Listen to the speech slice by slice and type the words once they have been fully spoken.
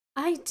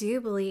I do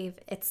believe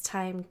it's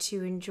time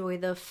to enjoy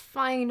the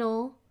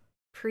final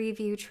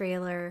preview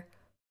trailer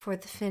for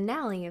the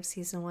finale of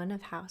season 1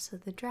 of House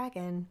of the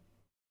Dragon.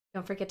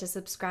 Don't forget to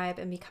subscribe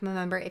and become a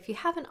member if you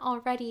haven't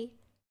already.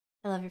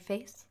 I love your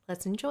face.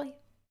 Let's enjoy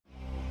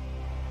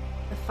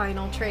the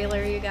final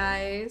trailer, you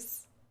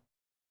guys.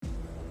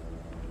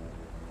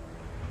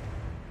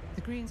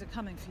 The Greens are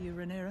coming for you,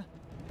 Rhaenyra.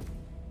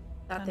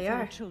 That And they for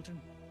your are.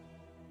 children.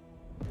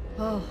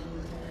 Oh.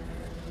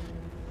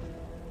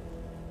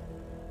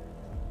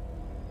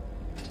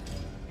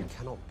 You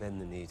cannot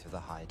bend the knee to the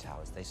High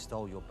Towers. They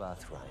stole your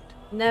birthright.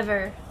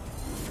 Never.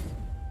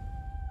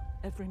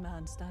 Every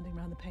man standing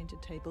round the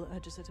painted table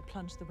urges her to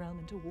plunge the realm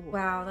into war.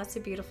 Wow, that's a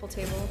beautiful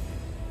table.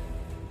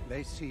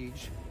 Lay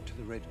siege to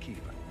the Red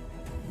Keep.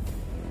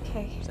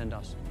 Okay. Send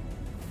us.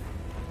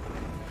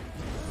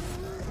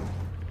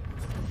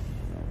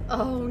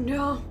 Oh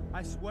no.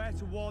 I swear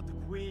to ward the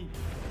Queen.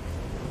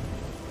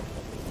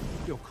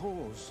 Your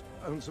cause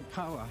owns a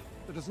power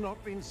that has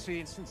not been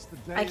seen since the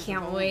days I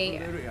can't of old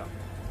wait. Valyria.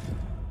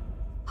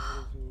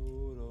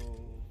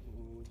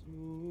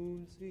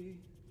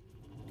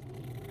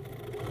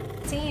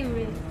 Damn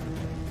it.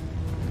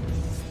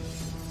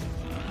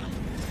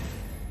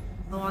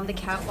 Oh, on the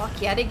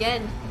catwalk yet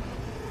again.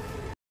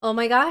 Oh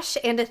my gosh,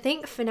 and to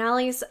think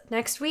finale's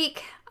next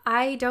week.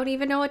 I don't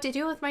even know what to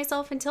do with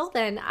myself until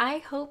then. I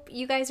hope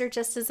you guys are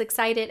just as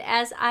excited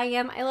as I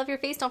am. I love your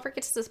face. Don't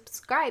forget to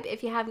subscribe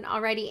if you haven't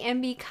already and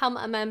become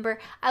a member.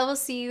 I will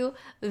see you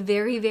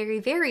very, very,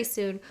 very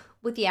soon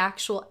with the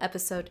actual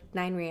episode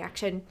 9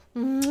 reaction.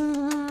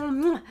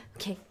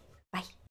 Okay.